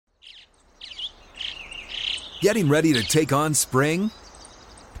Getting ready to take on spring?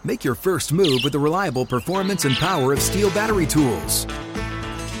 Make your first move with the reliable performance and power of Steel battery tools.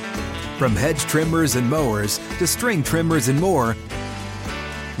 From hedge trimmers and mowers to string trimmers and more,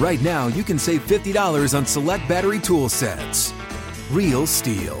 right now you can save $50 on select battery tool sets. Real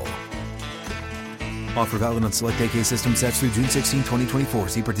Steel. Offer valid on select AK system sets through June 16, 2024.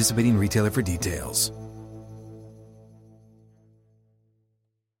 See participating retailer for details.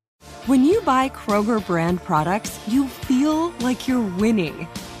 When you buy Kroger brand products, you feel like you're winning.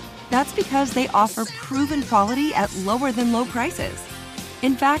 That's because they offer proven quality at lower than low prices.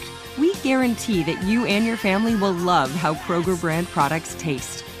 In fact, we guarantee that you and your family will love how Kroger brand products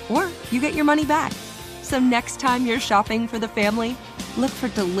taste, or you get your money back. So next time you're shopping for the family, look for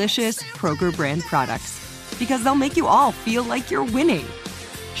delicious Kroger brand products, because they'll make you all feel like you're winning.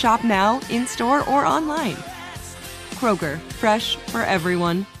 Shop now, in-store, or online. Kroger, fresh for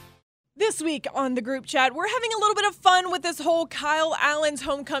everyone. This week on the group chat, we're having a little bit of fun with this whole Kyle Allen's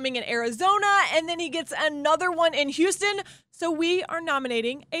homecoming in Arizona, and then he gets another one in Houston. So we are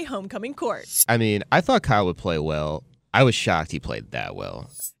nominating a homecoming court. I mean, I thought Kyle would play well. I was shocked he played that well.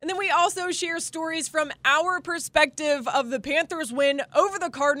 And then we also share stories from our perspective of the Panthers' win over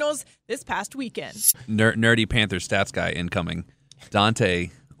the Cardinals this past weekend. Nerdy Panthers stats guy incoming. Dante,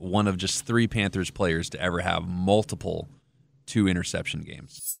 one of just 3 Panthers players to ever have multiple 2-interception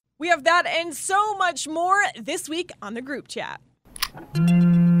games. We have that and so much more this week on the group chat.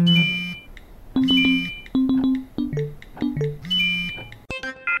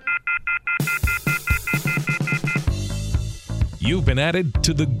 You've been added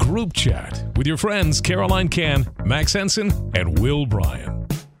to the group chat with your friends Caroline Can, Max Henson, and Will Bryan.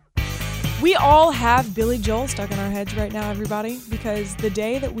 We all have Billy Joel stuck in our heads right now, everybody, because the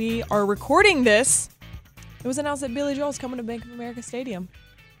day that we are recording this, it was announced that Billy Joel's coming to Bank of America Stadium.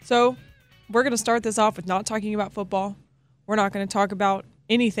 So we're going to start this off with not talking about football. We're not going to talk about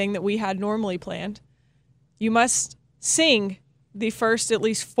anything that we had normally planned. You must sing the first at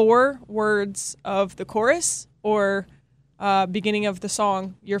least 4 words of the chorus or beginning of the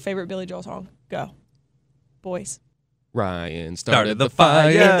song, your favorite Billy Joel song. Go. Boys. Ryan started the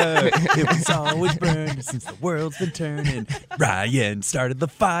fire. It was always burning since the world's been turning. Ryan started the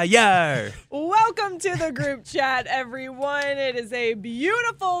fire. Welcome to the group chat, everyone. It is a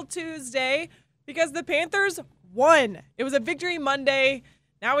beautiful Tuesday because the Panthers won. It was a victory Monday.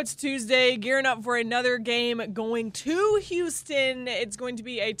 Now it's Tuesday, gearing up for another game going to Houston. It's going to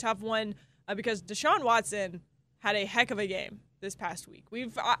be a tough one because Deshaun Watson had a heck of a game this past week.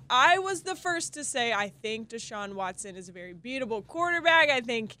 I was the first to say I think Deshaun Watson is a very beatable quarterback. I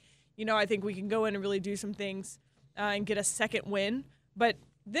think we can go in and really do some things and get a second win. But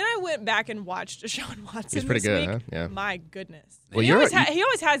then I went back and watched Deshaun Watson. He's pretty this good, week. huh? Yeah. My goodness. Well, he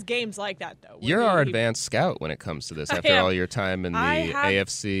always has games like that, though. You're our advanced scout when it comes to this after all your time in the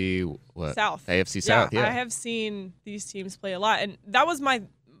AFC South. AFC South, yeah. I have seen these teams play a lot, and that was my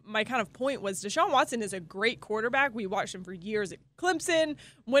kind of point was Deshaun Watson is a great quarterback. We watched him for years at Clemson,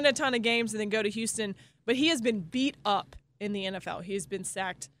 win a ton of games, and then go to Houston. But he has been beat up in the NFL. He has been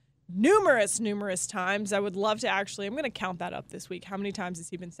sacked numerous times. I would love to I'm going to count that up this week. How many times has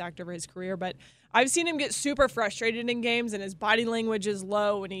he been sacked over his career? But I've seen him get super frustrated in games, and his body language is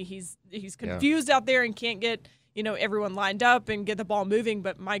low, and he's confused out there and can't get everyone lined up and get the ball moving.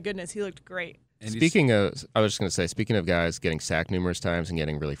 But my goodness, he looked great. And speaking of guys getting sacked numerous times and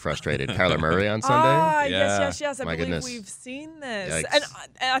getting really frustrated, Kyler Murray on Sunday. Yes. I My believe goodness. we've seen this. Yikes. And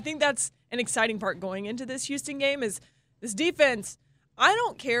I think that's an exciting part going into this Houston game is this defense. I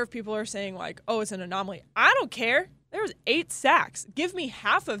don't care if people are saying like, oh, it's an anomaly. I don't care. There was 8 sacks. Give me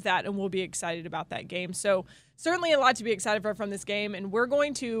half of that and we'll be excited about that game. So certainly a lot to be excited for from this game. And we're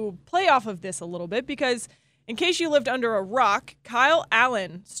going to play off of this a little bit because in case you lived under a rock, Kyle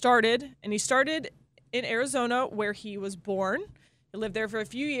Allen started in Arizona where he was born. He lived there for a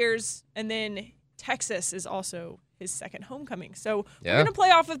few years, and then Texas is also his second homecoming. So we're going to play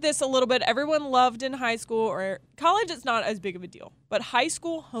off of this a little bit. Everyone loved in high school or college, it's not as big of a deal. But high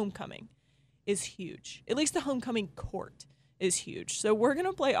school homecoming is huge. At least the homecoming court is huge. So we're going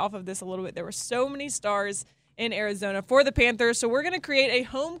to play off of this a little bit. There were so many stars in Arizona for the Panthers, so we're going to create a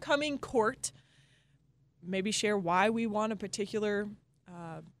homecoming court. Maybe share why we want a particular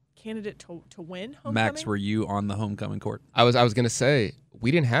candidate to win homecoming. Max, were you on the homecoming court? I was going to say we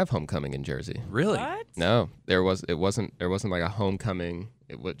didn't have homecoming in Jersey. Really? What? No, there wasn't like a homecoming.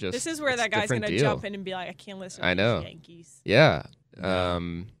 It was just this is where that guy's going to jump in and be like, I can't listen to the Yankees. Yeah.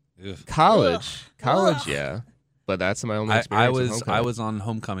 College, Ugh. yeah. But that's my only experience with homecoming. I was on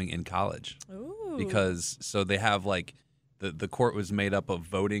homecoming in college. Ooh. Because they have the court was made up of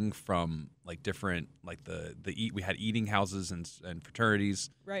voting from like different we had eating houses and fraternities,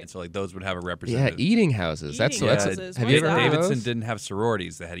 Right. And so like those would have a Yeah, representative. eating houses. That's Eating that's. houses. Have What you is ever that? heard of Davidson those? didn't have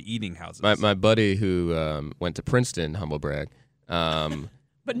sororities; they had eating houses. My buddy who went to Princeton, humble brag,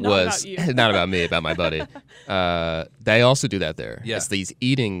 But not was about you. not about me, about my buddy. They also do that there. Yeah. It's these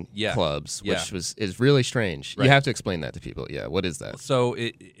eating Yeah. clubs, Yeah. which is really strange. Right. You have to explain that to people. Yeah, what is that? So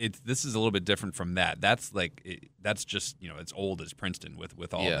this is a little bit different from that. That's that's just it's old as Princeton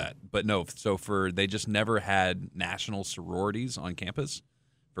with all Yeah. that. But no, so they just never had national sororities on campus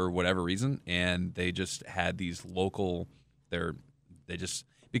for whatever reason, and they just had these local.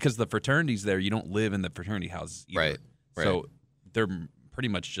 Because the fraternities there, you don't live in the fraternity houses either. Right. So they're pretty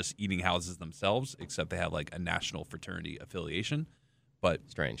much just eating houses themselves, except they have like a national fraternity affiliation. But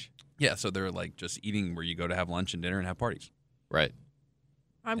Strange. yeah, so they're like just eating where you go to have lunch and dinner and have parties. Right.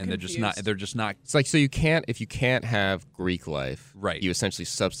 I'm And confused. they're just not It's like, so if you can't have Greek life, Right. you essentially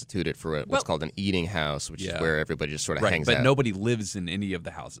substitute it for what's Well- called an eating house, which Yeah. is where everybody just sort of right, hangs but out. nobody lives in any of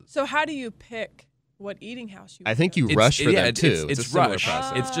the houses. So how do you pick what eating house you? I think go you to? rush for them it's, too. It's a similar rush.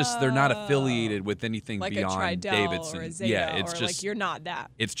 process. It's just they're not affiliated with anything like beyond a Tridel Davidson. or a Zeta, yeah, it's or just like you're not that.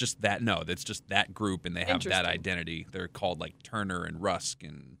 it's just that it's just that group, and they have that Interesting. identity. They're called like Turner and Rusk,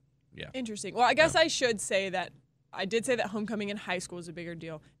 and yeah. Interesting. Well, I guess I should say that I did say that homecoming in high school is a bigger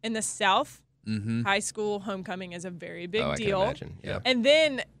deal. In the South, Mm-hmm. high school homecoming is a very big I deal. can imagine. Yeah. And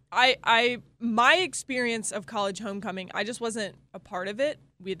then my experience of college homecoming, I just wasn't a part of it.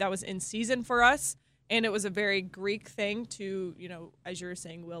 That was in season for us, and it was a very Greek thing to, as you were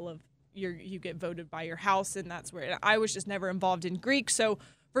saying, Will, of you get voted by your house, and that's where I was just never involved in Greek. So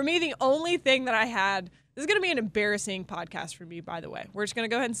for me, the only thing that I had, this is going to be an embarrassing podcast for me, by the way. We're just going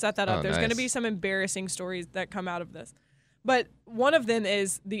to go ahead and set that up. Oh, There's going to nice. be some embarrassing stories that come out of this. But one of them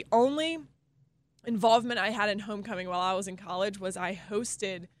is the only involvement I had in homecoming while I was in college was I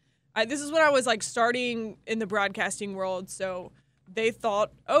hosted. This is when I was like starting in the broadcasting world, so they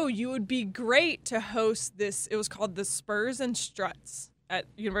thought, oh, you would be great to host this. It was called the Spurs and Struts at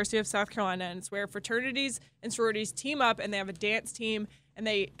University of South Carolina, and it's where fraternities and sororities team up, and they have a dance team, and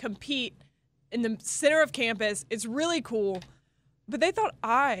they compete in the center of campus. It's really cool, but they thought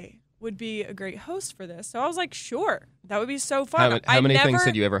I would be a great host for this, so I was like, sure, that would be so fun. How many things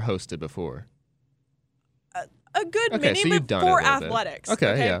had you ever hosted before? A good Okay, many, so you've but done it a for little bit. athletics.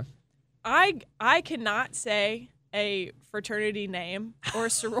 Okay, yeah. I cannot say a fraternity name or a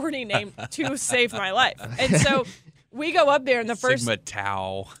sorority name to save my life. And so we go up there in the first Sigma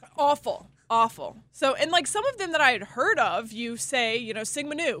Tau. awful. So, and like some of them that I had heard of, you say,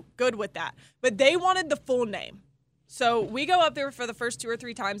 Sigma Nu, good with that. But they wanted the full name. So we go up there for the first 2 or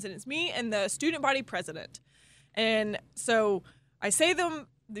 3 times, and it's me and the student body president. And so I say them,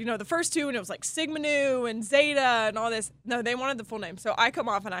 the first 2, and it was like Sigma Nu and Zeta and all this. No, they wanted the full name. So I come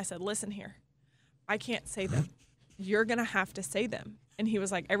off and I said, listen here, I can't say them. You're going to have to say them. And he was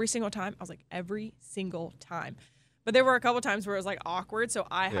like, every single time? I was like, every single time. But there were a couple times where it was like awkward, so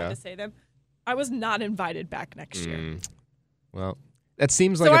I had to say them. I was not invited back next year. Well, that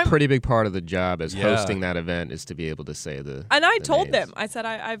seems So like a I'm- pretty big part of the job as Yeah. hosting that event is to be able to say the. And I the told names. them, I said,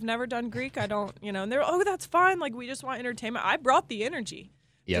 I've never done Greek. I don't, and they're, oh, that's fine. Like, we just want entertainment. I brought the energy.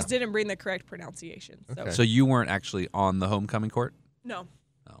 Yeah. Just didn't bring the correct pronunciation. So, Okay. So you weren't actually on the homecoming court? no.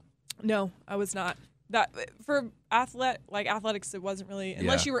 Oh. No, I was not. That for athletics, it wasn't really,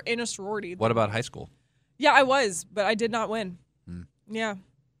 unless Yeah. you were in a sorority. What about high school? Yeah, I was, but I did not win. Yeah,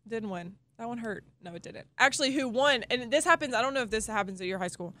 didn't win. That one hurt. No, it didn't. Actually, who won? And this happens, I don't know if this happens at your high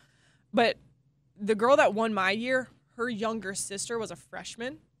school, but the girl that won my year, her younger sister was a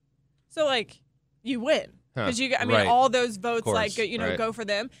freshman. So, like, you win. Because Right. all those votes, course. like, Right. go for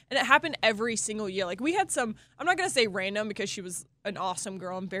them. And it happened every single year. Like, we had some, I'm not going to say random because she was an awesome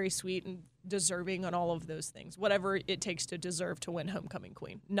girl and very sweet and deserving on all of those things. Whatever it takes to deserve to win homecoming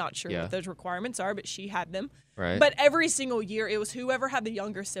queen. Not sure Yeah. what those requirements are, but she had them. Right. But every single year, it was whoever had the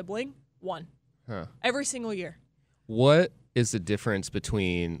younger sibling won. Huh. Every single year. What is the difference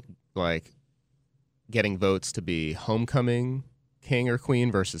between like getting votes to be homecoming king or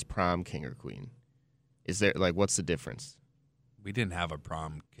queen versus prom king or queen? Is there what's the difference? We didn't have a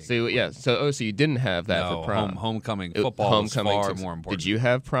prom. King. So yeah, so you didn't have that No, for prom. homecoming It- football homecoming is far to- more important. Did you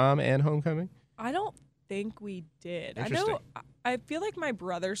have prom and homecoming? I don't think we did. I Interesting. know. I feel like my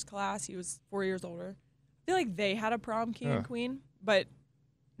brother's class, he was 4 years older. I feel like they had a prom king and queen, but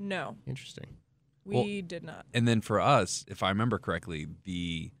no, Interesting. we did not. And then for us, if I remember correctly,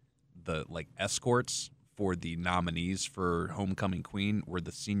 the like escorts for the nominees for homecoming queen were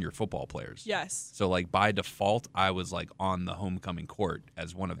the senior football players. Yes. So like by default, I was like on the homecoming court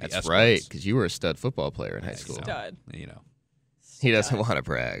as one of the That's escorts. right, because you were a stud football player in high Yeah, school. so, Stud. You know. He doesn't want to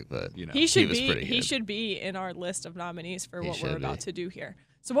brag, but You know, He should was be. pretty He good. should be in our list of nominees for what we're should about be. to do here.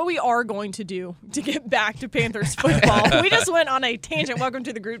 So what we are going to do to get back to Panthers football, we just went on a tangent. Welcome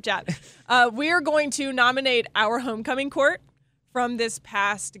to the group chat. We are going to nominate our homecoming court from this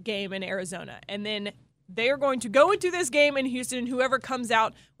past game in Arizona, and then they are going to go into this game in Houston, and whoever comes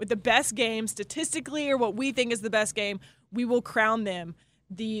out with the best game statistically or what we think is the best game, we will crown them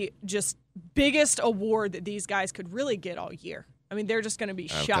the just biggest award that these guys could really get all year. I mean, they're just going to be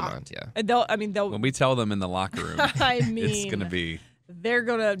come shocked. on, yeah. And they'll. when we tell them in the locker room, I mean, it's going to be. they're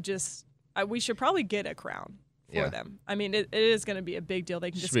gonna just. We should probably get a crown for Yeah. them. I mean, it is going to be a big deal.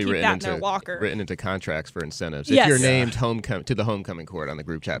 They can Should just be keep written that in into their locker. written into contracts for incentives. Yes. If you're named to the homecoming court on the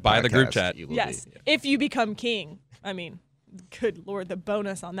group chat By the group podcast, chat. you will Yes, be. if you become king. I mean, good Lord, the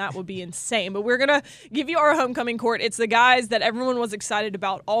bonus on that would be insane. But we're going to give you our homecoming court. It's the guys that everyone was excited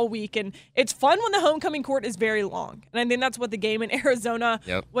about all week. And it's fun when the homecoming court is very long. And I think that's what the game in Arizona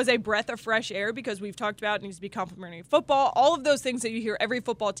was a breath of fresh air, because we've talked about it needs to be complementary football, all of those things that you hear every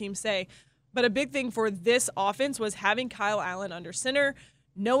football team say. But a big thing for this offense was having Kyle Allen under center,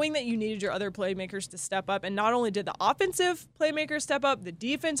 knowing that you needed your other playmakers to step up. And not only did the offensive playmakers step up, the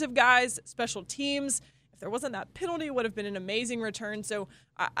defensive guys, special teams. If there wasn't that penalty, it would have been an amazing return. So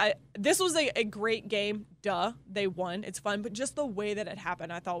this was a great game. Duh, they won. It's fun. But just the way that it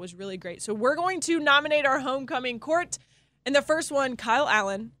happened, I thought was really great. So we're going to nominate our homecoming court. And the first one, Kyle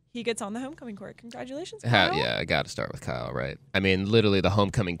Allen. He gets on the homecoming court. Congratulations, Kyle. Yeah, I got to start with Kyle, right? I mean, literally the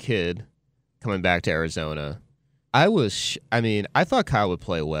homecoming kid coming back to Arizona. I thought Kyle would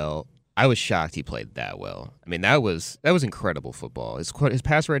play well. I was shocked he played that well. I mean, that was incredible football. His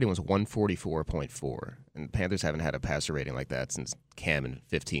pass rating was 144.4, and the Panthers haven't had a passer rating like that since Cam in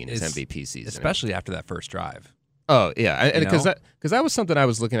 15, his MVP season. Especially after that first drive. Oh, yeah. Because You know? that was something I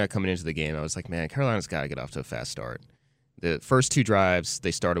was looking at coming into the game. I was like, man, Carolina's got to get off to a fast start. The first two drives,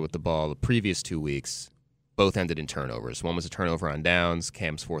 they started with the ball. The previous 2 weeks, both ended in turnovers. One was a turnover on downs,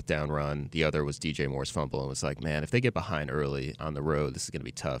 Cam's fourth down run. The other was DJ Moore's fumble. And it was like, man, if they get behind early on the road, this is going to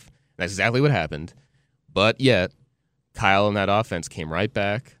be tough. And that's exactly what happened. But yet, Kyle and that offense came right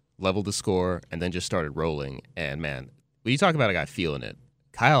back, leveled the score, and then just started rolling. And, man, when you talk about a guy feeling it,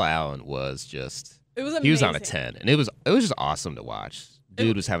 Kyle Allen was just It was amazing. he was on a 10. And it was just awesome to watch.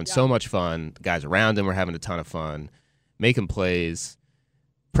 Dude was having so much fun. The guys around him were having a ton of fun, making plays,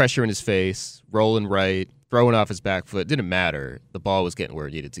 pressure in his face, rolling right, throwing off his back foot. Didn't matter. The ball was getting where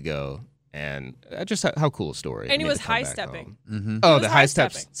it needed to go. And just how cool a story. And he was to come back high-stepping. home. Mm-hmm. Oh, was the high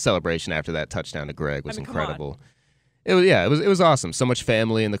step high-stepping. celebration after that touchdown to Greg was I mean, come on. incredible. It was awesome. So much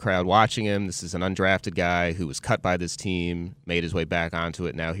family in the crowd watching him. This is an undrafted guy who was cut by this team, made his way back onto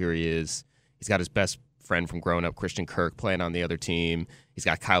it. Now here he is. He's got his best friend from growing up, Christian Kirk, playing on the other team. He's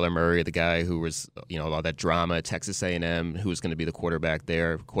got Kyler Murray, the guy who was, all that drama at Texas A&M, who was going to be the quarterback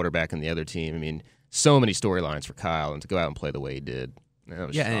there, quarterback in the other team. I mean, so many storylines for Kyle, and to go out and play the way he did. That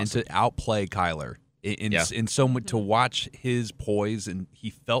was just And awesome. to outplay Kyler in so much, to watch his poise, and he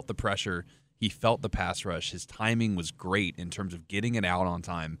felt the pressure, he felt the pass rush. His timing was great in terms of getting it out on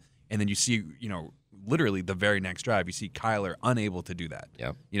time. And then you see, literally the very next drive, you see Kyler unable to do that.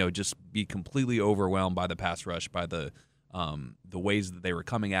 Yeah. Just be completely overwhelmed by the pass rush, by the ways that they were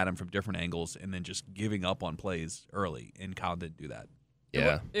coming at him from different angles, and then just giving up on plays early. And Kyle didn't do that.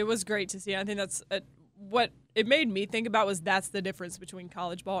 Yeah. It was great to see. I think that's what it made me think about was that's the difference between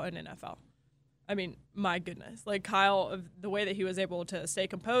college ball and NFL. I mean, my goodness. Like Kyle, the way that he was able to stay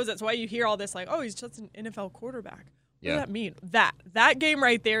composed, that's why you hear all this like, oh, he's just an NFL quarterback. What does that mean? That game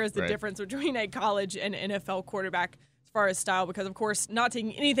right there is the difference between a college and NFL quarterback as far as style, because, of course, not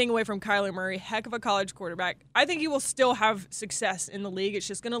taking anything away from Kyler Murray, heck of a college quarterback. I think he will still have success in the league. It's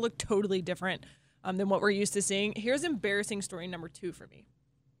just going to look totally different than what we're used to seeing. Here's embarrassing story number 2 for me.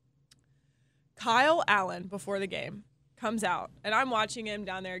 Kyle Allen, before the game, comes out, and I'm watching him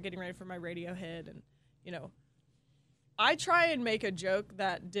down there getting ready for my radio hit, and, I try and make a joke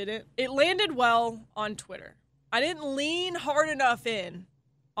that it landed well on Twitter. I didn't lean hard enough in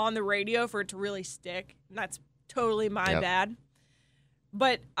on the radio for it to really stick, and that's totally my bad.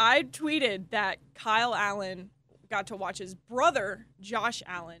 But I tweeted that Kyle Allen got to watch his brother, Josh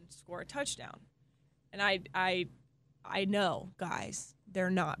Allen, score a touchdown. And I know, guys, they're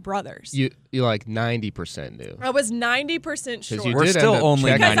not brothers. You like 90% knew. I was 90% sure. you We're did still end up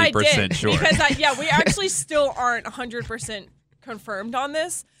only checking. 90% sure. Because we actually still aren't 100% confirmed on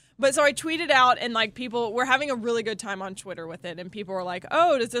this. But so I tweeted out, and like people were having a really good time on Twitter with it, and people were like,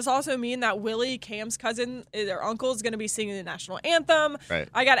 "Oh, does this also mean that Willie, Cam's cousin, their uncle, is going to be singing the national anthem?" Right.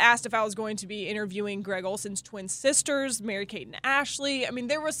 I got asked if I was going to be interviewing Greg Olson's twin sisters, Mary Kate and Ashley. I mean,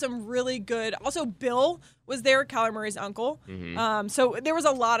 there was some really good. Also, Bill was there, Kyler Murray's uncle. So there was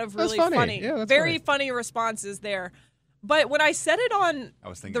a lot of really funny, Yeah, that's very funny responses there. But when I said it on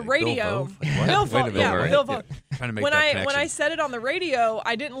the radio, Bill Vogt, Bill Vogt. Trying to make When that I connection. said it on the radio,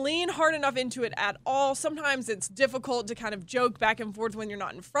 I didn't lean hard enough into it at all. Sometimes it's difficult to kind of joke back and forth when you're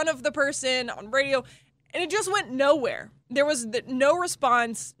not in front of the person on radio, and it just went nowhere. There was no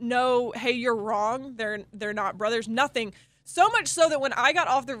response, no, hey, you're wrong. They're not brothers, nothing. So much so that when I got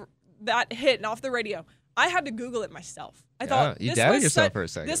off that hit and off the radio, I had to Google it myself. I thought you doubted yourself for a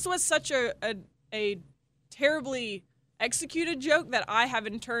second. This was such a terribly executed joke that I have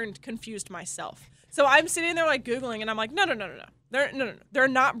in turn confused myself. So I'm sitting there like Googling, and I'm like, no. They're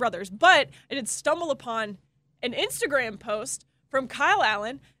not brothers. But I did stumble upon an Instagram post from Kyle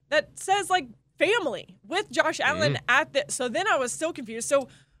Allen that says like family with Josh Allen at the. So then I was still confused. So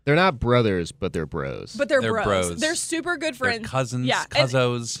They're not brothers, but they're bros. but they're, They're bros. They're super good friends. They're cousins, Yeah,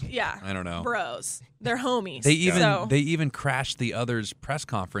 cuzzos. yeah. I don't know. Bros. They're homies. They even So- they even crashed the other's press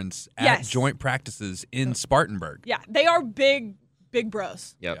conference at Yes. joint practices in Spartanburg. Yeah, they are big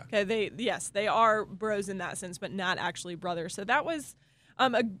bros. Yep. Okay, they are bros in that sense, but not actually brothers. So that was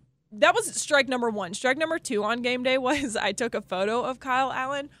that was strike number 1. Strike number 2 on game day was I took a photo of Kyle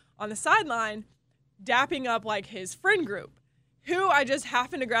Allen on the sideline dapping up like his friend group, who I just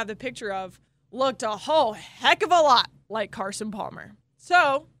happened to grab the picture of looked a whole heck of a lot like Carson Palmer.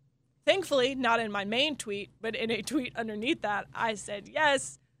 So, thankfully, not in my main tweet, but in a tweet underneath that, I said,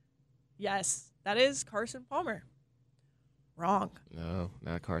 yes, that is Carson Palmer. Wrong. No,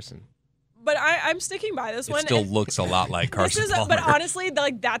 not Carson. But I'm sticking by this It one. still And looks a lot like Carson Palmer. But honestly,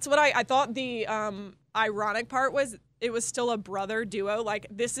 like that's what I thought the ironic part was. It was still a brother duo. Like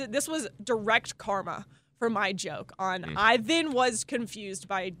this was direct karma for my joke on. I then was confused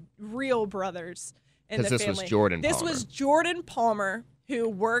by real brothers in the 'Cause family. this was Jordan This Palmer. was Jordan Palmer, who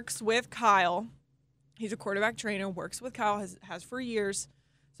works with Kyle. He's a quarterback trainer. Works with Kyle. Has for years.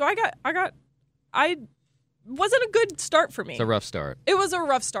 So I wasn't a good start for me. It's a rough start. It was a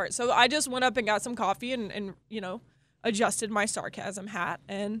rough start. So I just went up and got some coffee and adjusted my sarcasm hat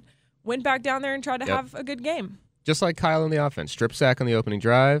and went back down there and tried to have a good game. Just like Kyle in the offense. Strip sack on the opening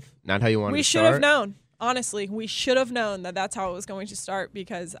drive. Not how you wanted We to should start. have known. Honestly, we should have known that that's how it was going to start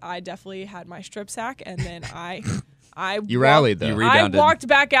because I definitely had my strip sack and then I You rallied, though. You I rebounded. walked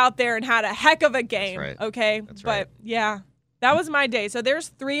back out there and had a heck of a game. right. Okay. That's but right. yeah, that was my day. So there's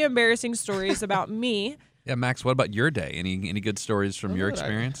 3 embarrassing stories about me. Yeah, Max, what about your day? Any good stories from your I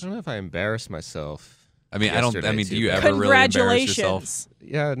experience? don't know if I embarrassed myself. I mean, yesterday, do you too, ever really embarrass yourself? Congratulations.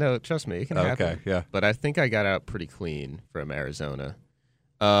 Yeah, no, trust me, it can happen. Okay, yeah. But I think I got out pretty clean from Arizona.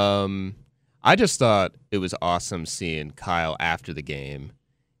 I just thought it was awesome seeing Kyle after the game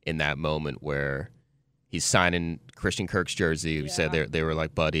in that moment where he's signing Christian Kirk's jersey. We said they were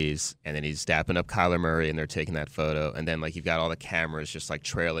like buddies, and then he's dapping up Kyler Murray, and they're taking that photo. And then like you've got all the cameras just like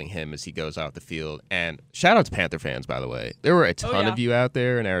trailing him as he goes off the field. And shout out to Panther fans, by the way. There were a ton of you out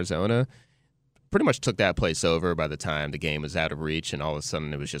there in Arizona. Pretty much took that place over by the time the game was out of reach, and all of a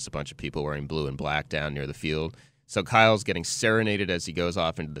sudden it was just a bunch of people wearing blue and black down near the field. So Kyle's getting serenaded as he goes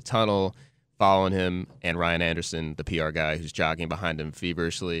off into the tunnel, following him, and Ryan Anderson, the PR guy, who's jogging behind him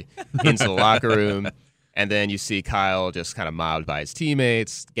feverishly into the locker room. And then you see Kyle just kind of mobbed by his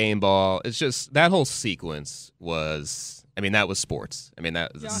teammates, game ball. It's just that whole sequence was, I mean, that was sports. I mean,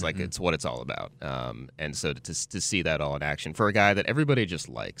 that's like it's what it's all about. And so to see that all in action for a guy that everybody just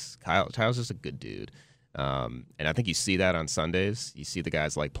likes, Kyle's just a good dude. And I think you see that on Sundays. You see the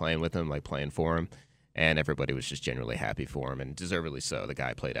guys like playing with him, like playing for him, and everybody was just generally happy for him, and deservedly so. The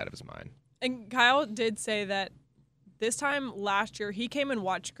guy played out of his mind. And Kyle did say that this time last year he came and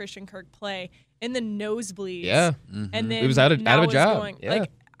watched Christian Kirk play in the nosebleeds. Yeah. And then He was out of now a is job. Going, Yeah.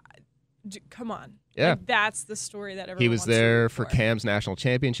 Like, come on. Yeah. Like, that's the story that everyone He was wants to there root for Cam's national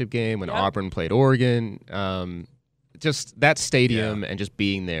championship game when Yep. Auburn played Oregon. Just that stadium and just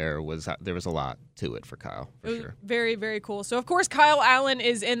being there there was a lot to it for Kyle, for It was sure. very, very cool. So, of course, Kyle Allen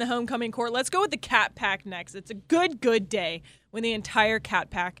is in the homecoming court. Let's go with the Cat Pack next. It's a good day when the entire Cat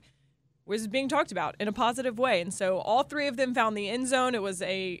Pack was being talked about in a positive way. And so all 3 of them found the end zone. It was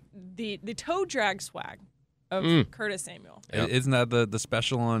the toe drag swag of Curtis Samuel. Yep. Isn't that the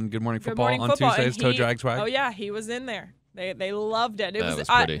special on Good Morning Football Good Morning on Football. Tuesdays, And Toe Drag Swag? Oh, yeah, he was in there. They loved it. That was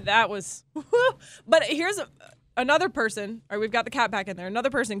pretty. That was But here's another person. Or we've got the Cat Pack in there.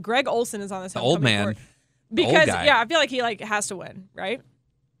 Another person. Greg Olson is on this The old homecoming man. court. The old Because, guy. I feel like he has to win, right?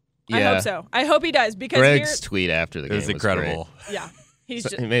 I hope so. I hope he does because Greg's tweet after the game was incredible. Great. Yeah. He's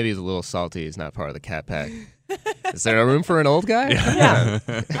just, maybe he's a little salty. He's not part of the Cat Pack. Is there a room for an old guy? Yeah.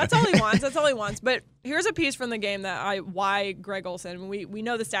 That's all he wants. That's all he wants. But here's a piece from the game why Greg Olsen. We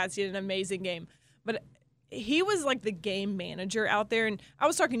know the stats. He had an amazing game, but he was like the game manager out there. And I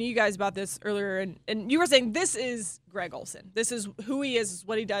was talking to you guys about this earlier, and you were saying this is Greg Olsen. This is who he is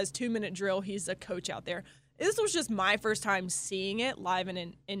what he does. 2-minute drill. He's a coach out there. This was just my first time seeing it live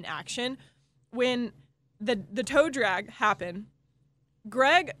and in action. When the toe drag happened,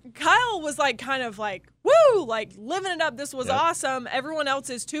 Kyle was like kind of like, woo, like living it up. This was awesome. Everyone else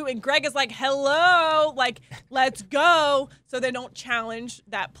is too. And Greg is like, hello, like, let's go. So they don't challenge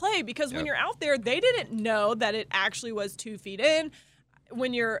that play because when you're out there, they didn't know that it actually was 2 feet in.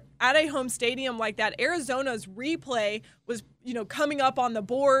 When you're at a home stadium like that, Arizona's replay was, coming up on the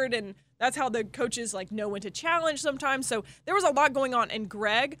board, and that's how the coaches like know when to challenge sometimes. So there was a lot going on. And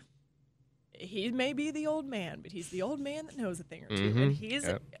Greg, he may be the old man, but he's the old man that knows a thing or two. Mm-hmm. And he's,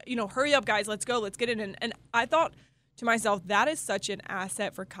 hurry up, guys, let's go, let's get it in. And I thought to myself, that is such an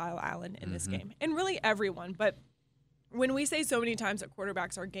asset for Kyle Allen in this game, and really everyone. But when we say so many times that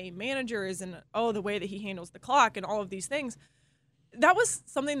quarterbacks are game managers and, the way that he handles the clock and all of these things, that was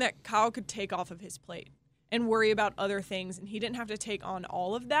something that Kyle could take off of his plate and worry about other things. And he didn't have to take on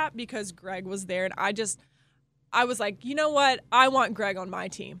all of that because Greg was there. And I was like, you know what? I want Greg on my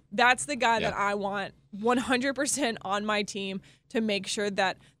team. That's the guy that I want 100% on my team to make sure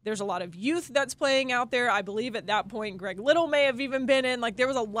that there's a lot of youth that's playing out there. I believe at that point, Greg Little may have even been in. Like, there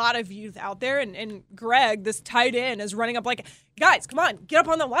was a lot of youth out there. And Greg, this tight end, is running up like, guys, come on, get up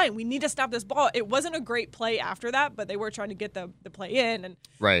on the line. We need to stop this ball. It wasn't a great play after that, but they were trying to get the play in. And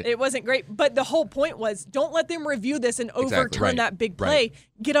it wasn't great. But the whole point was, don't let them review this and overturn that big play. Right.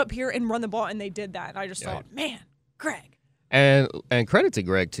 Get up here and run the ball. And they did that. And I just thought, man, Greg. And credit to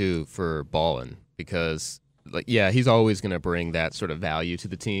Greg, too, for balling because, he's always going to bring that sort of value to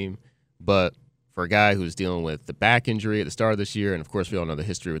the team. But for a guy who's dealing with the back injury at the start of this year, and, of course, we all know the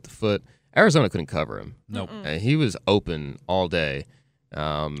history with the foot, Arizona couldn't cover him. Nope. And he was open all day.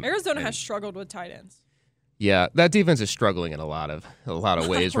 Arizona has struggled with tight ends. Yeah, that defense is struggling in a lot of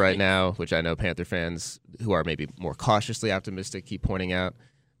ways right now, which I know Panther fans who are maybe more cautiously optimistic keep pointing out.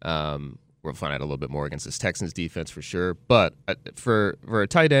 We'll find out a little bit more against this Texans defense for sure. But for a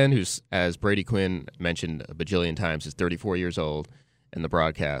tight end who's, as Brady Quinn mentioned a bajillion times, is 34 years old in the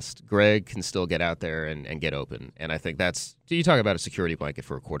broadcast, Greg can still get out there and get open. And I think you talk about a security blanket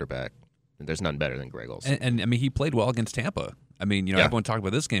for a quarterback. There's none better than Greg Olsen. And I mean, he played well against Tampa. I mean, everyone talked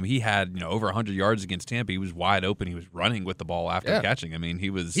about this game. He had, over 100 yards against Tampa. He was wide open. He was running with the ball after catching. I mean,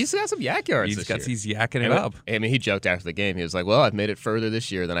 he's got some yak yards. He's yakking it up. I mean, he joked after the game. He was like, "Well, I've made it further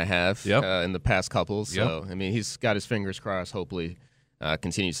this year than I have in the past couple." So, I mean, he's got his fingers crossed. Hopefully,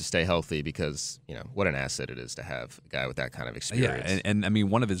 continues to stay healthy because what an asset it is to have a guy with that kind of experience. Yeah, and I mean,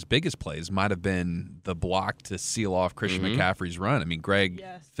 one of his biggest plays might have been the block to seal off Christian McCaffrey's run. I mean, Greg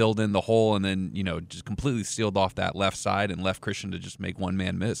filled in the hole and then just completely sealed off that left side and left Christian to just make one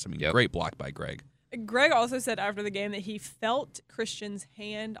man miss. I mean, great block by Greg. Greg also said after the game that he felt Christian's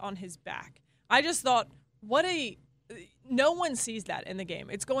hand on his back. I just thought, no one sees that in the game.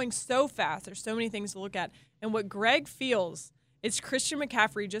 It's going so fast. There's so many things to look at, and what Greg feels. It's Christian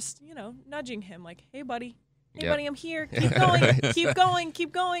McCaffrey just, nudging him like, hey, buddy, I'm here. Keep going,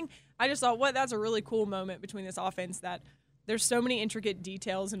 keep going. I just thought, that's a really cool moment between this offense that there's so many intricate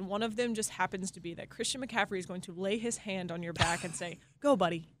details, and one of them just happens to be that Christian McCaffrey is going to lay his hand on your back and say, go,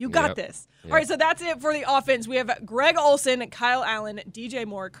 buddy, you got this. All right, so that's it for the offense. We have Greg Olsen, Kyle Allen, DJ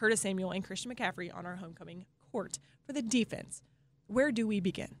Moore, Curtis Samuel, and Christian McCaffrey on our homecoming court. For the defense, where do we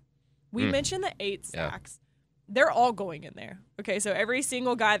begin? We mentioned the 8 sacks. They're all going in there. Okay, so every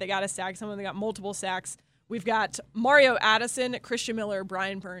single guy that got a sack, some of them got multiple sacks. We've got Mario Addison, Christian Miller,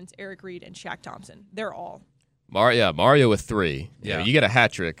 Brian Burns, Eric Reed, and Shaq Thompson. They're all. Mario with 3. Yeah. You get a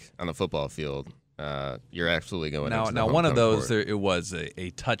hat trick on the football field. You're absolutely going into the now one of those court. it was a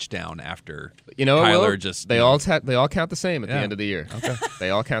touchdown after Kyler they all count the same at the end of the year. Okay.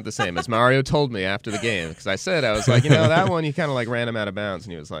 They all count the same. As Mario told me after the game, because I said, I was like, that one you kind of like ran him out of bounds,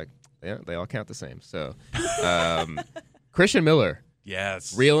 and he was like, yeah, they all count the same. So, Christian Miller,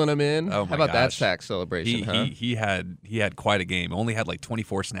 reeling him in. Oh my How about that gosh. sack celebration? He had quite a game. Only had like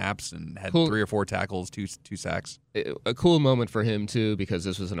 24 snaps and had 3 or 4 tackles, two sacks. A cool moment for him too, because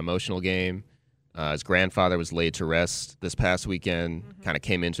this was an emotional game. His grandfather was laid to rest this past weekend. Kind of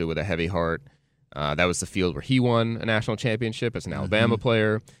came into it with a heavy heart. That was the field where he won a national championship as an Alabama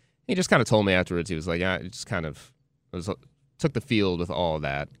player. He just kind of told me afterwards. He was like, "Yeah, it just kind of took the field with all of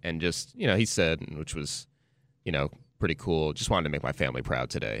that, and just he said, which was, pretty cool. Just wanted to make my family proud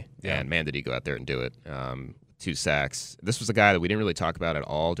today. Yeah. And man, did he go out there and do it. 2 sacks. This was a guy that we didn't really talk about at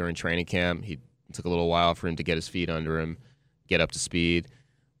all during training camp. He took a little while for him to get his feet under him, get up to speed.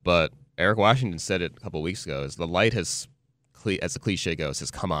 But Eric Washington said it a couple of weeks ago, is the light has, as the cliche goes,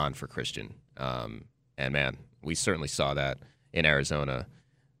 has come on for Christian. And man, we certainly saw that in Arizona.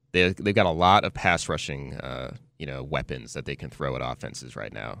 They've got a lot of pass rushing weapons that they can throw at offenses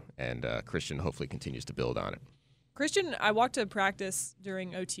right now. And Christian hopefully continues to build on it. Christian, I walked to practice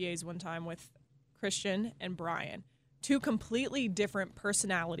during OTAs one time with Christian and Brian. 2 completely different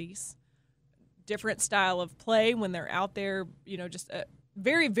personalities, different style of play when they're out there, just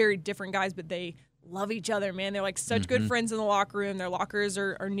very, very different guys, but they love each other, man. They're like such good friends in the locker room. Their lockers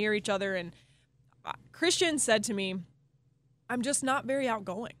are near each other. And Christian said to me, I'm just not very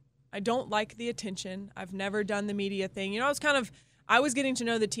outgoing. I don't like the attention. I've never done the media thing. I was getting to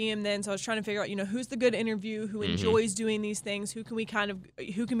know the team then, so I was trying to figure out, who's the good interview, who enjoys doing these things, who can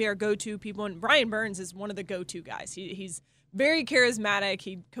be our go-to people. And Brian Burns is one of the go-to guys. He's very charismatic.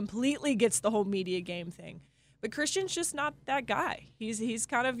 He completely gets the whole media game thing. But Christian's just not that guy. He's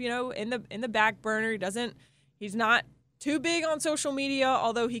kind of, in the back burner. He's not too big on social media,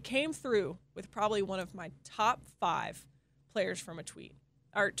 although he came through with probably one of my top 5 players from a tweet.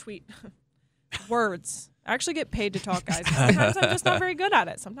 Words. I actually get paid to talk, guys. Sometimes I'm just not very good at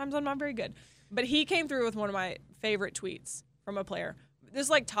it. Sometimes I'm not very good. But he came through with one of my favorite tweets from a player. This is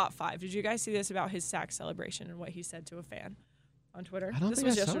like top 5. Did you guys see this about his sack celebration and what he said to a fan on Twitter? I don't this think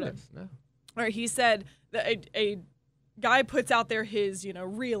was I saw yesterday. this. No. Or he said that a guy puts out there his,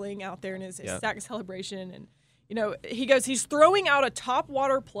 reeling out there in his sack celebration. And, he goes, he's throwing out a top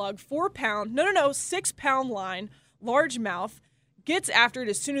water plug, 4-pound, 6-pound line, large mouth. Gets after it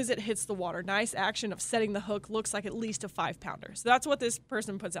as soon as it hits the water. Nice action of setting the hook. Looks like at least a 5-pounder. So that's what this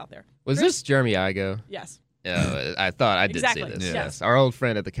person puts out there. Was this Jeremy Igo? Yes. I thought I did Exactly. see this. Yes. Our old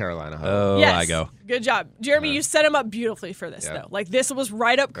friend at the Carolina Huddle. Oh, Yes. Igo. Good job. Jeremy, you set him up beautifully for this, though. Like, this was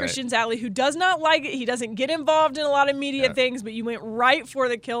right up Christian's alley, who does not like it. He doesn't get involved in a lot of media things, but you went right for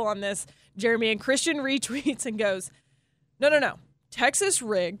the kill on this, Jeremy. And Christian retweets and goes, no. Texas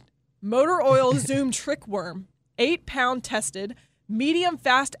rigged, motor oil zoom trick worm, 8-pound tested, medium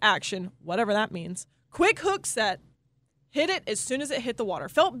fast action, whatever that means. Quick hook set. Hit it as soon as it hit the water.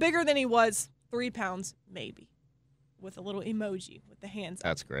 Felt bigger than he was. 3 pounds, maybe. With a little emoji with the hands up.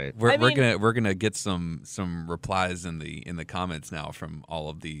 That's great. We're gonna get some replies in the comments now from all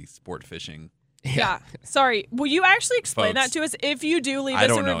of the sport fishing. Yeah. Sorry. Will you actually explain Folks, that to us? If you do, leave I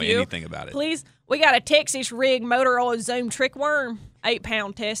us a don't know review. anything about it. Please. We got a Texas rig motor oil zoom trick worm,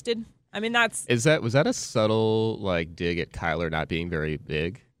 8-pound tested. I mean, was that a subtle dig at Kyler not being very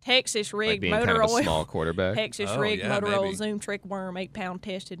big? Texas rig Being motor kind of a oil. small quarterback. Texas rig motor oil maybe. zoom trick worm, 8-pound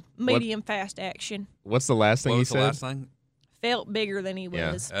tested, medium fast action. What's the last thing What he was the said? last thing? Felt bigger than he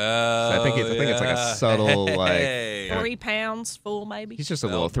Yeah. was. So I think it's like a subtle 3 pounds full, maybe. He's just a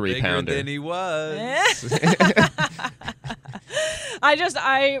little 3-pounder. than he was.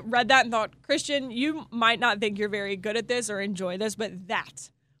 I read that and thought, Christian, you might not think you're very good at this or enjoy this, but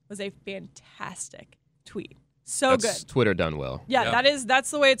that was a fantastic tweet. That's good. Twitter done well. Yeah,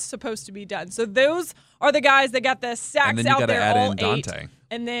 that's the way it's supposed to be done. So those are the guys that got the sacks And then you out gotta there, add all in 8. Dante.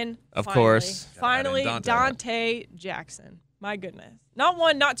 And then Of course. finally Gotta add in Dante Jackson. My goodness. Not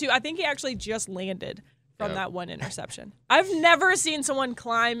 1, not 2. I think he actually just landed from Yep. that one interception. I've never seen someone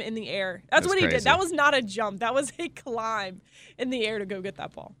climb in the air. That's what he crazy. did. That was not a jump. That was a climb in the air to go get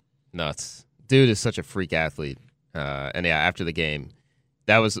that ball. Nuts. Dude is such a freak athlete. And after the game,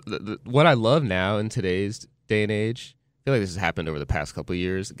 that was what I love now in today's day and age. I feel like this has happened over the past couple of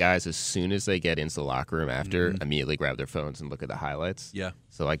years. Guys, as soon as they get into the locker room after, immediately grab their phones and look at the highlights. Yeah.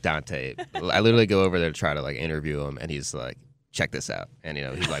 So like Dante, I literally go over there to try to interview him, and he's like, check this out. And, he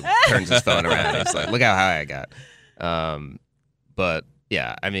turns his phone around. And he's like, look how high I got. But,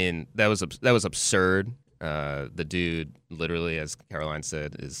 yeah, I mean, that was absurd. The dude, literally, as Caroline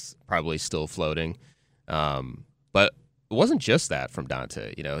said, is probably still floating. But it wasn't just that from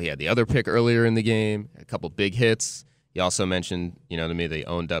Dante. He had the other pick earlier in the game, a couple big hits. He also mentioned, to me, they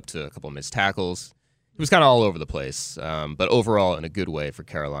owned up to a couple missed tackles. He was kind of all over the place, but overall in a good way for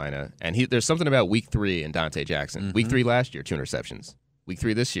Carolina. And there's something about week 3 in Dante Jackson. Mm-hmm. Week 3 last year, 2 interceptions. Week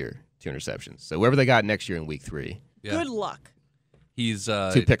 3 this year, 2 interceptions. So whoever they got next year in week 3, Yeah. Good luck. He's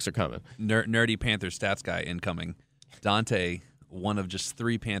 2 picks are coming. Nerdy Panthers stats guy incoming. Dante, one of just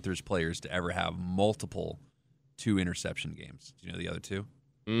 3 Panthers players to ever have multiple 2 interception games. Do you know the other 2?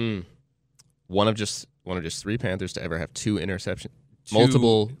 One of just 3 Panthers to ever have 2 interceptions.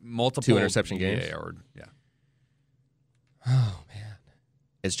 Multiple 2 interception games. Yeah. Oh man,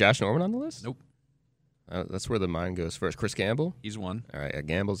 is Josh Norman on the list? Nope. That's where the mind goes first. Chris Gamble? He's one. All right,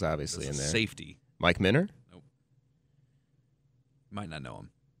 Gamble's obviously in there. Safety. Mike Minner? Nope. You might not know him.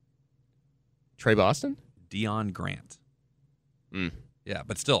 Trey Boston? Deion Grant. Mm. Yeah,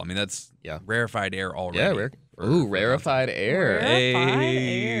 but still, I mean, that's rarefied air already. Yeah, rarefied air. Rarefied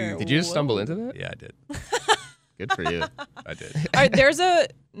air. Did you just stumble into that? Yeah, I did. Good for you. I did. All right, there's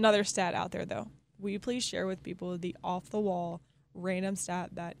another stat out there, though. Will you please share with people the off-the-wall random stat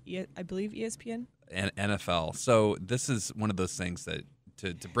that I believe ESPN? And NFL. So this is one of those things that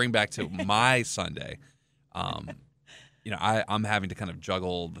to bring back to my Sunday, I'm having to kind of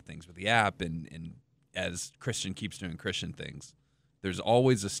juggle the things with the app, and as Christian keeps doing Christian things, there's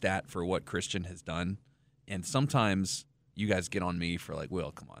always a stat for what Christian has done, and sometimes you guys get on me for like,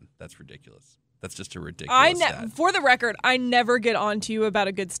 Will, come on, that's ridiculous. That's just a ridiculous stat. For the record, I never get on to you about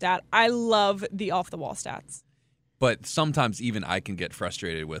a good stat. I love the off-the-wall stats. But sometimes even I can get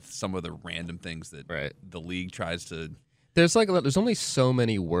frustrated with some of the random things that the league tries to. There's only so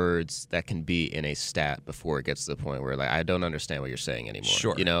many words that can be in a stat before it gets to the point where like I don't understand what you're saying anymore.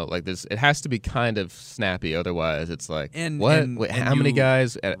 Sure. Like this, it has to be kind of snappy. Otherwise, it's like how many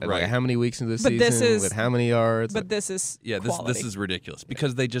guys? Like how many weeks into the season? With how many yards? But this is this is ridiculous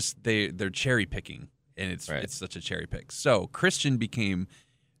because they're cherry picking, and it's such a cherry pick. So Christian became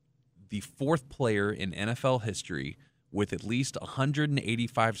the 4th player in NFL history with at least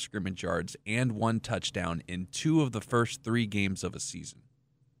 185 scrimmage yards and 1 touchdown in 2 of the first 3 games of a season.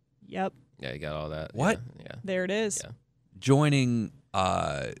 Yep. Yeah, you got all that. What? Yeah. There it is. Yeah. Joining,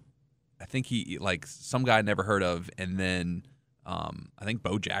 I think he like some guy I never heard of, and then I think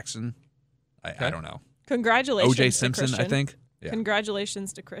Bo Jackson. I don't know. Congratulations, O.J. Simpson, to Christian. I think. Yeah.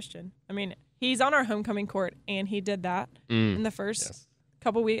 Congratulations to Christian. I mean, he's on our homecoming court, and he did that in the first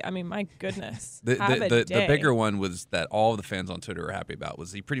couple weeks. I mean, my goodness. The bigger one was that all of the fans on Twitter were happy about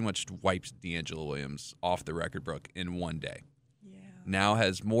was he pretty much wiped DeAngelo Williams off the record book in one day. Yeah. Now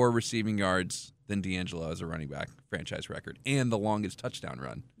has more receiving yards than DeAngelo as a running back, franchise record, and the longest touchdown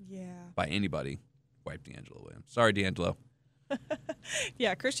run by anybody. Wiped DeAngelo Williams. Sorry, DeAngelo.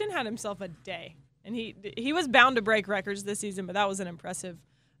 Yeah, Christian had himself a day, and he was bound to break records this season, but that was an impressive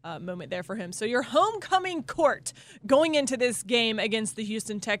moment there for him. So your homecoming court going into this game against the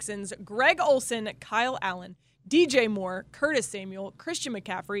Houston Texans: Greg Olsen, Kyle Allen, DJ Moore, Curtis Samuel, Christian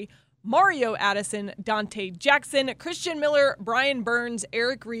McCaffrey, Mario Addison, Dante Jackson, Christian Miller, Brian Burns,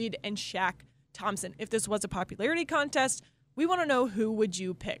 Eric Reed, and Shaq Thompson. If this was a popularity contest, we want to know who would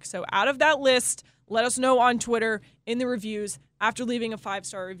you pick. So out of that list, let us know on Twitter in the reviews. After leaving a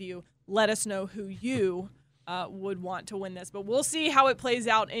 5-star review, let us know who you would want to win this. But we'll see how it plays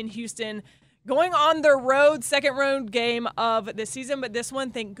out in Houston. Going on the road, second road game of the season, but this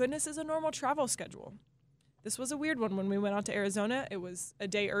one, thank goodness, is a normal travel schedule. This was a weird one when we went out to Arizona. It was a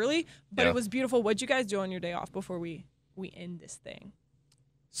day early, but it was beautiful. What'd you guys do on your day off before we end this thing?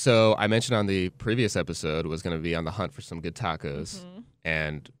 So I mentioned on the previous episode was going to be on the hunt for some good tacos,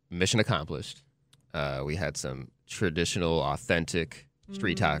 and mission accomplished. We had some traditional, authentic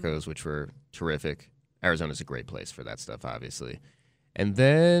street tacos, which were terrific. Arizona's a great place for that stuff, obviously. And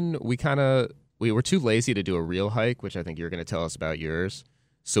then we were too lazy to do a real hike, which I think you're going to tell us about yours.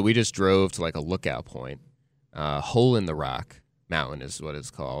 So we just drove to like a lookout point, Hole in the Rock Mountain is what it's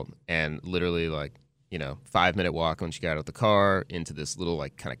called, and literally 5-minute walk once you got out of the car into this little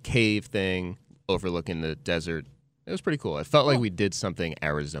like kind of cave thing overlooking the desert. It was pretty cool. It felt like we did something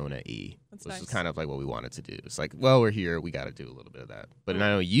Arizona-y. This is kind of like what we wanted to do. It's like, well, we're here. We got to do a little bit of that. But I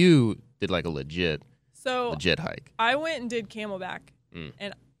know you did like a legit hike. I went and did Camelback.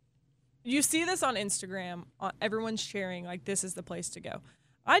 And you see this on Instagram. Everyone's sharing, like, this is the place to go.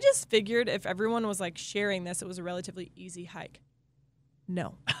 I just figured if everyone was, like, sharing this, it was a relatively easy hike.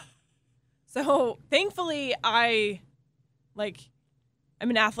 No. So, thankfully, I'm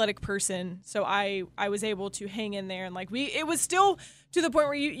an athletic person, so I was able to hang in there, and it was still to the point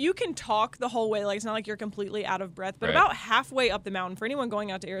where you can talk the whole way. Like, it's not like you're completely out of breath, but about halfway up the mountain, for anyone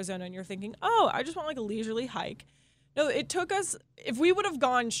going out to Arizona and you're thinking, oh, I just want like a leisurely hike. No, it took us, if we would have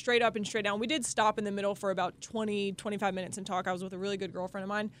gone straight up and straight down, we did stop in the middle for about 20, 25 minutes and talk. I was with a really good girlfriend of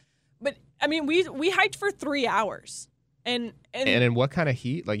mine. But I mean, we hiked for 3 hours. And in what kind of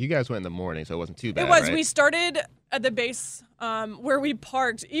heat? Like, you guys went in the morning, so it wasn't too bad. It was. Right? We started at the base where we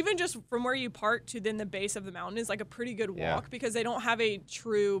parked. Even just from where you park to then the base of the mountain is like a pretty good walk because they don't have a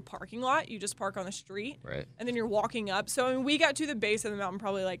true parking lot. You just park on the street, right? And then you're walking up. So I mean, we got to the base of the mountain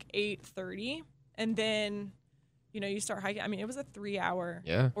probably like 8:30, and then you start hiking. I mean, it was a 3-hour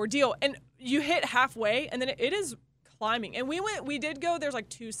ordeal, and you hit halfway, and then it is climbing. And we did go. There's like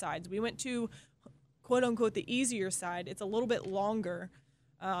 2 sides. We went to quote unquote the easier side. It's a little bit longer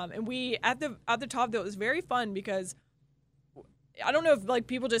And we at the top, that was very fun because I don't know if like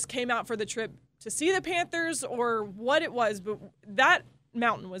people just came out for the trip to see the Panthers or what it was, but that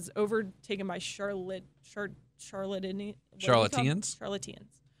mountain was overtaken by Charlotte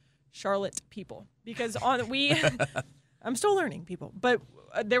people, because I'm still learning people, but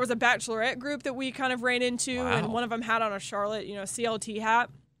there was a bachelorette group that we kind of ran into, and one of them had on a Charlotte, CLT hat,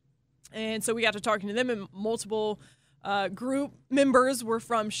 and so we got to talking to them, and multiple group members were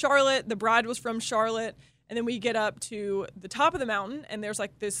from Charlotte. The bride was from Charlotte. And then we get up to the top of the mountain, and there's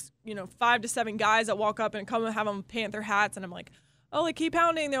like this, 5 to 7 guys that walk up and come and have on Panther hats. And I'm like, oh, like keep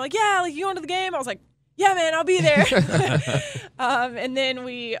pounding. They're like, yeah, like you going to the game? I was like, yeah, man, I'll be there. And then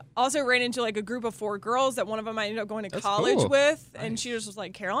we also ran into like a group of 4 girls that one of them I ended up going to college with. Nice. And she just was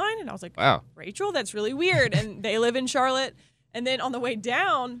like, Caroline? And I was like, wow, Rachel, that's really weird. And they live in Charlotte. And then on the way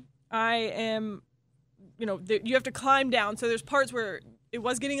down, I am, you have to climb down. So there's parts where it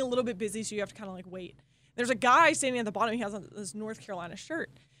was getting a little bit busy, so you have to kind of like wait. There's a guy standing at the bottom. He has on this North Carolina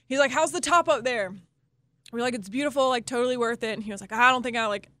shirt. He's like, how's the top up there? We're like, it's beautiful, like totally worth it. And he was like, I'm just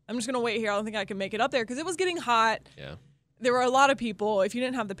going to wait here. I don't think I can make it up there because it was getting hot. Yeah. There were a lot of people. If you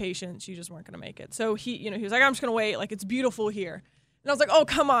didn't have the patience, you just weren't going to make it. So he was like, I'm just going to wait. Like, it's beautiful here. And I was like, oh,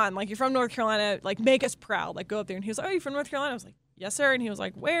 come on. Like, you're from North Carolina. Like, make us proud. Like, go up there. And he was like, oh, you're from North Carolina? I was like, yes, sir. And he was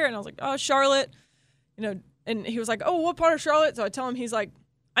like, where? And I was like, oh, Charlotte. And he was like, oh, what part of Charlotte? So I tell him, he's like,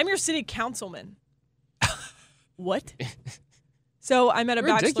 I'm your city councilman. What? So I met a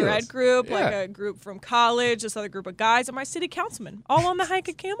bachelorette group, like a group from college, this other group of guys, and my city councilman, all on the hike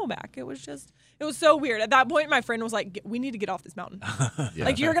at Camelback. It was so weird. At that point, my friend was like, we need to get off this mountain.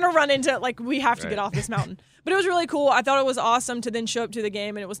 Like, you're going to run into, like, we have to get off this mountain. But it was really cool. I thought it was awesome to then show up to the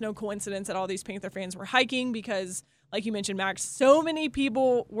game, and it was no coincidence that all these Panther fans were hiking because, like you mentioned, Max, so many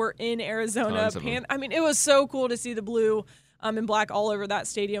people were in Arizona. It was so cool to see the blue and black all over that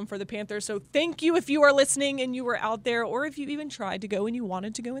stadium for the Panthers. So thank you if you are listening and you were out there, or if you even tried to go and you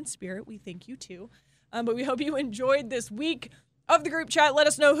wanted to go in spirit. We thank you too. But we hope you enjoyed this week of the group chat. Let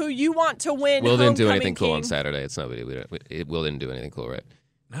us know who you want to win. Will didn't do anything cool on Saturday. It's not Will didn't do anything cool, right?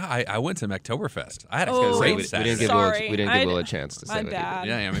 No, I went to Mechtoberfest. I had a great Saturday. We didn't give Will a chance to say what he did.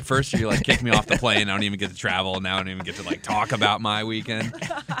 Yeah, first you kick me off the plane. I don't even get to travel. Now I don't even get to talk about my weekend.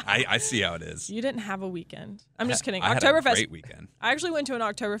 I see how it is. You didn't have a weekend. I'm just kidding. I Oktoberfest. Had a great weekend. I actually went to an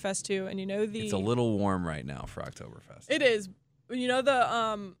Oktoberfest too, and it's a little warm right now for Oktoberfest. It is.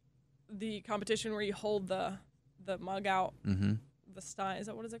 The competition where you hold the mug out. Mm-hmm. The Stein.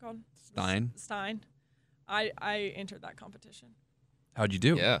 What is it called? Stein. I entered that competition. How'd you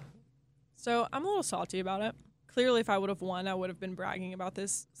do? Yeah. So I'm a little salty about it. Clearly, if I would have won, I would have been bragging about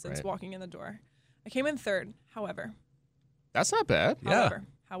this since walking in the door. I came in third, however. That's not bad.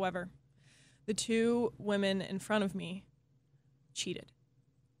 However, the 2 women in front of me cheated.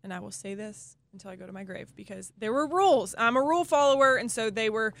 And I will say this until I go to my grave because there were rules. I'm a rule follower, and so they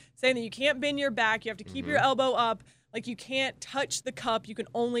were saying that you can't bend your back. You have to keep your elbow up. Like, you can't touch the cup. You can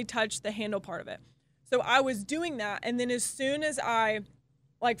only touch the handle part of it. So I was doing that, and then as soon as I,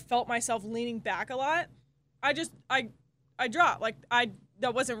 felt myself leaning back a lot, I dropped.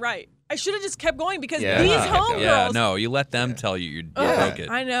 That wasn't right. I should have just kept going because these homegirls. Yeah, no, you let them tell you broke it.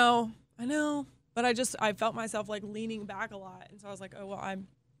 I know, but I felt myself leaning back a lot, and so I was like, oh well, I'm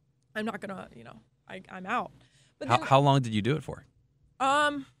not gonna, I'm out. But then, how long did you do it for?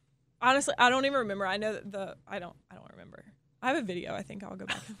 Honestly, I don't even remember. I know that I don't remember. I have a video. I think I'll go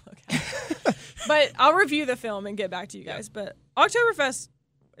back and look at it. But I'll review the film and get back to you guys. But Oktoberfest,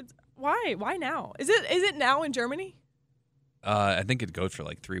 why now? Is it now in Germany? I think it goes for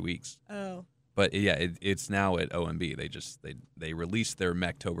 3 weeks. Oh. But yeah, it's now at OMB. They released their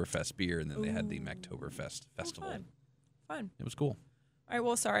Mechtoberfest beer, and then they had the Mechtoberfest festival. Fun. It was cool. All right.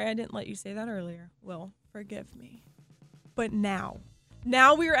 Well, sorry I didn't let you say that earlier. Will, forgive me. But now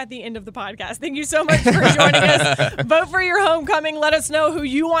we are at the end of the podcast. Thank you so much for joining us. Vote for your homecoming. Let us know who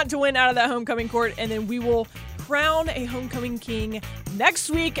you want to win out of that homecoming court, and then we will crown a homecoming king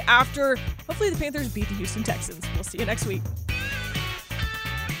next week after hopefully the Panthers beat the Houston Texans. We'll see you next week.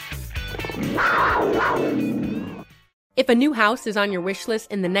 If a new house is on your wish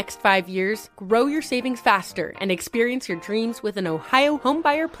list in the next 5 years, grow your savings faster and experience your dreams with an Ohio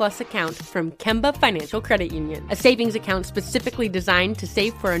Homebuyer Plus account from Kemba Financial Credit Union. A savings account specifically designed to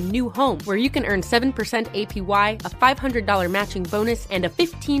save for a new home where you can earn 7% APY, a $500 matching bonus, and a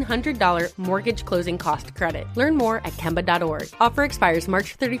 $1,500 mortgage closing cost credit. Learn more at Kemba.org. Offer expires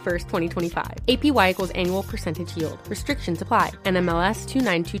March 31st, 2025. APY equals annual percentage yield. Restrictions apply. NMLS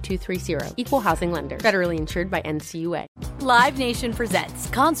 292230. Equal housing lender. Federally insured by NCUA. Live Nation presents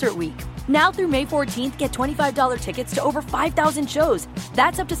Concert Week. Now through May 14th, get $25 tickets to over 5,000 shows.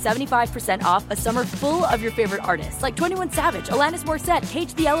 That's up to 75% off a summer full of your favorite artists like 21 Savage, Alanis Morissette,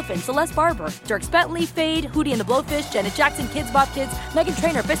 Cage the Elephant, Celeste Barber, Dierks Bentley, Fade, Hootie and the Blowfish, Janet Jackson, Kidz Bop Kids, Meghan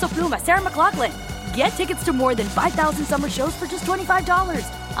Trainor, Peso Pluma, Sarah McLachlan. Get tickets to more than 5,000 summer shows for just $25.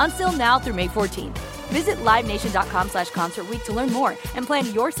 Until now through May 14th. Visit LiveNation.com/Concert Week to learn more and plan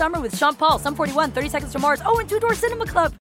your summer with Sean Paul, Sum 41, 30 Seconds to Mars, and Two Door Cinema Club.